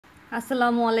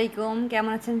আসসালামু আলাইকুম,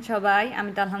 কেমন আছেন সবাই?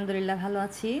 আমি তো আলহামদুলিল্লাহ ভালো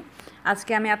আছি।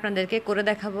 আজকে আমি আপনাদেরকে করে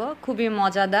দেখাবো খুবই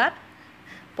মজাদার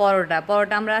পরোটা।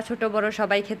 পরোটা আমরা ছোট বড়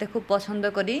সবাই খেতে খুব পছন্দ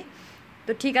করি।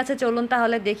 তো ঠিক আছে, চলুন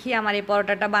তাহলে দেখি আমার এই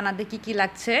পরোটাটা বানাতে কি কি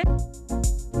লাগছে।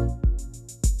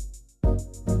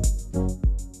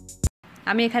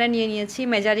 আমি এখানে নিয়ে নিয়েছি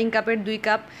মেজারিং কাপের 2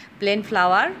 cup plane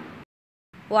flower,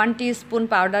 1 teaspoon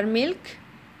powder milk,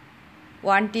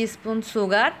 1 teaspoon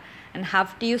sugar and half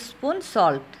teaspoon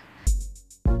salt.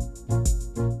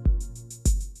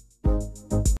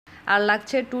 আর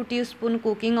লাগছে 2 টিস্পুন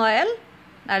কুকিং অয়েল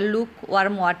আর লুক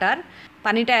ওয়ার্ম ওয়াটার।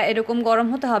 পানিটা এরকম গরম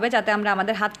হতে হবে যাতে আমরা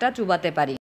আমাদের হাতটা চুবাতে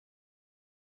পারি।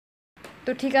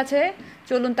 তো ঠিক আছে,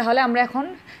 চলুন তাহলে আমরা এখন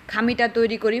খামিটা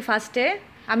তৈরি করি। ফার্স্টে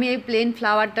আমি এই প্লেন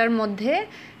ফ্লাওয়ারটার মধ্যে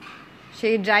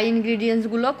সেই ড্রাই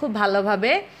ইনগ্রিডিয়েন্টসগুলো খুব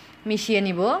ভালোভাবে মিশিয়ে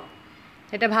নিব।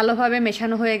 এটা ভালোভাবে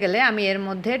মেশানো হয়ে গেলে আমি এর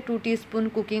মধ্যে 2 টিস্পুন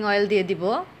কুকিং অয়েল দিয়ে দিব।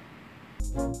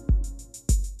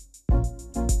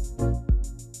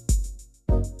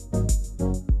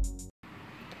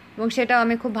 এবং সেটাও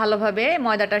আমি খুব ভালোভাবে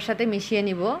ময়দাটার সাথে মিশিয়ে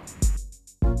নিব।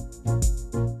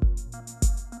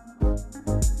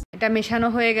 এটা মেশানো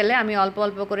হয়ে গেলে আমি অল্প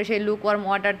অল্প করে সেই লুকওয়ার্ম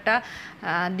ওয়াটারটা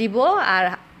দিব আর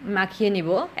মাখিয়ে নিব।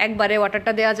 একবারে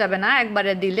ওয়াটারটা দেওয়া যাবে না,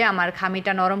 একবারে দিলে আমার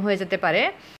খামিটা নরম হয়ে যেতে পারে।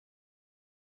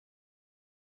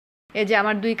 এই যে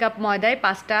আমার 2 কাপ ময়দায়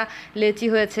 5টা লেচি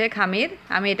হয়েছে খামির।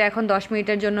 আমি এটা এখন 10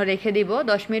 মিনিটের জন্য রেখে দিব।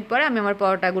 10 মিনিট পরে আমি আমার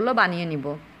পরোটাগুলো বানিয়ে নিব।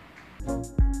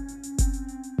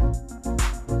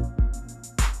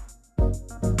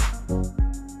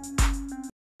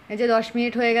 এই যে 10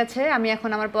 মিনিট হয়ে গেছে, আমি এখন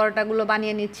আমার পরোটাগুলো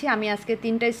বানিয়ে নিচ্ছি। আমি আজকে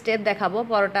 3টা স্টেপ দেখাবো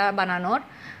পরোটা বানানোর।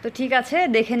 তো ঠিক আছে,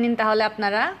 দেখে নিন তাহলে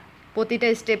আপনারা। প্রতিটা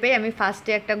স্টেপে আমি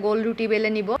ফার্স্টে একটা গোল রুটি বেলে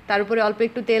নিব, তার উপরে অল্প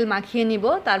একটু তেল মাখিয়ে নিব,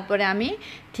 তারপরে আমি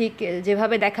ঠিক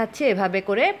যেভাবে দেখাচ্ছি এভাবে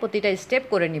করে প্রতিটা স্টেপ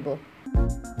করে নিব।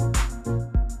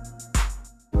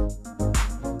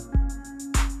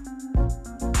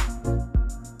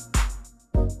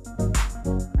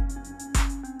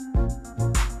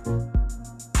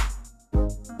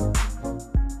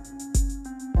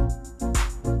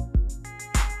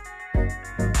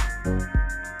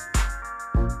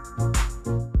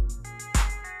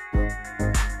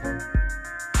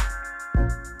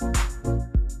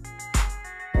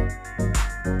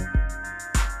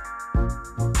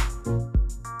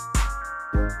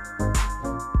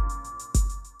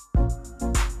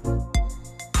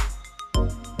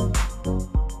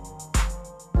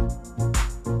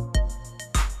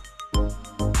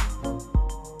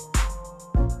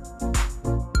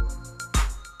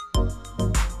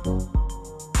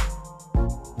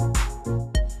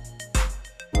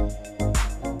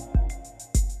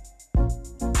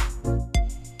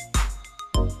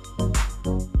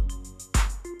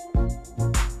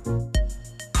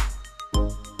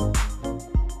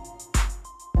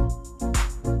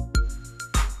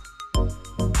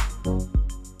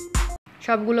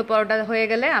 সবগুলো পরোটা হয়ে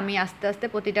গেলে আমি আস্তে আস্তে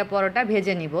প্রতিটা পরোটা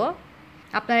ভেজে নিব।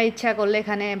 আপনারা ইচ্ছা করলে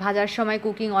এখানে ভাজার সময়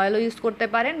কুকিং অয়েলও ইউজ করতে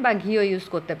পারেন বা ঘিও ইউজ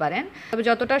করতে পারেন। তবে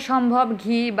যতটা সম্ভব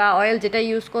ঘি বা অয়েল যেটা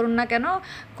ইউজ করুন না কেন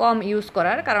কম ইউজ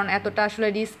করার, কারণ এতটা আসলে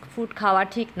রিস্ক ফুড খাওয়া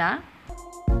ঠিক না।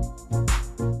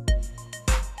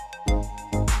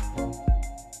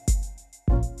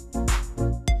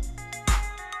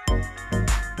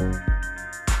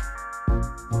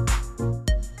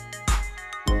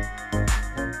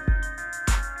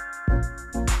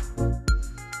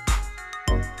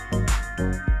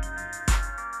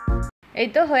 এই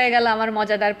তো হয়ে গেল আমার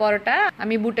মজাদার পরোটা।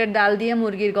 আমি বুটের ডাল দিয়ে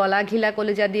মুরগির গলা, ঘিলা,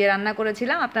 কলিজা দিয়ে রান্না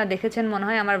করেছিলাম, আপনারা দেখেছেন মনে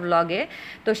হয় আমার ব্লগে।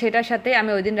 তো সেটার সাথে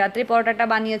আমি ওই দিন রাত্রে পরোটাটা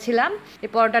বানিয়েছিলাম। এই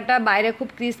পরোটাটা বাইরে খুব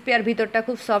ক্রিস্পি আর ভিতরটা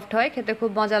খুব সফট হয়, খেতে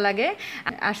খুব মজা লাগে।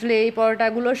 আসলে এই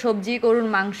পরোটাগুলো সবজি করুন,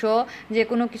 মাংস, যে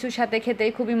কোনো কিছুর সাথে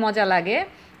খেতেই খুবই মজা লাগে।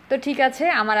 তো ঠিক আছে,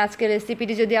 আমার আজকের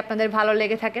রেসিপিটি যদি আপনাদের ভালো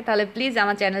লেগে থাকে তাহলে প্লিজ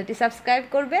আমার চ্যানেলটি সাবস্ক্রাইব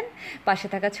করবেন, পাশে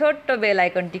থাকা ছোট্ট বেল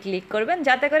আইকনটি ক্লিক করবেন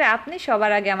যাতে করে আপনি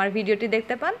সবার আগে আমার ভিডিওটি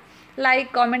দেখতে পান। লাইক,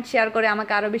 কমেন্ট, শেয়ার করে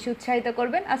আমাকে আরও বেশি উৎসাহিত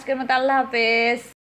করবেন। আজকের মতো আল্লাহ হাফেজ।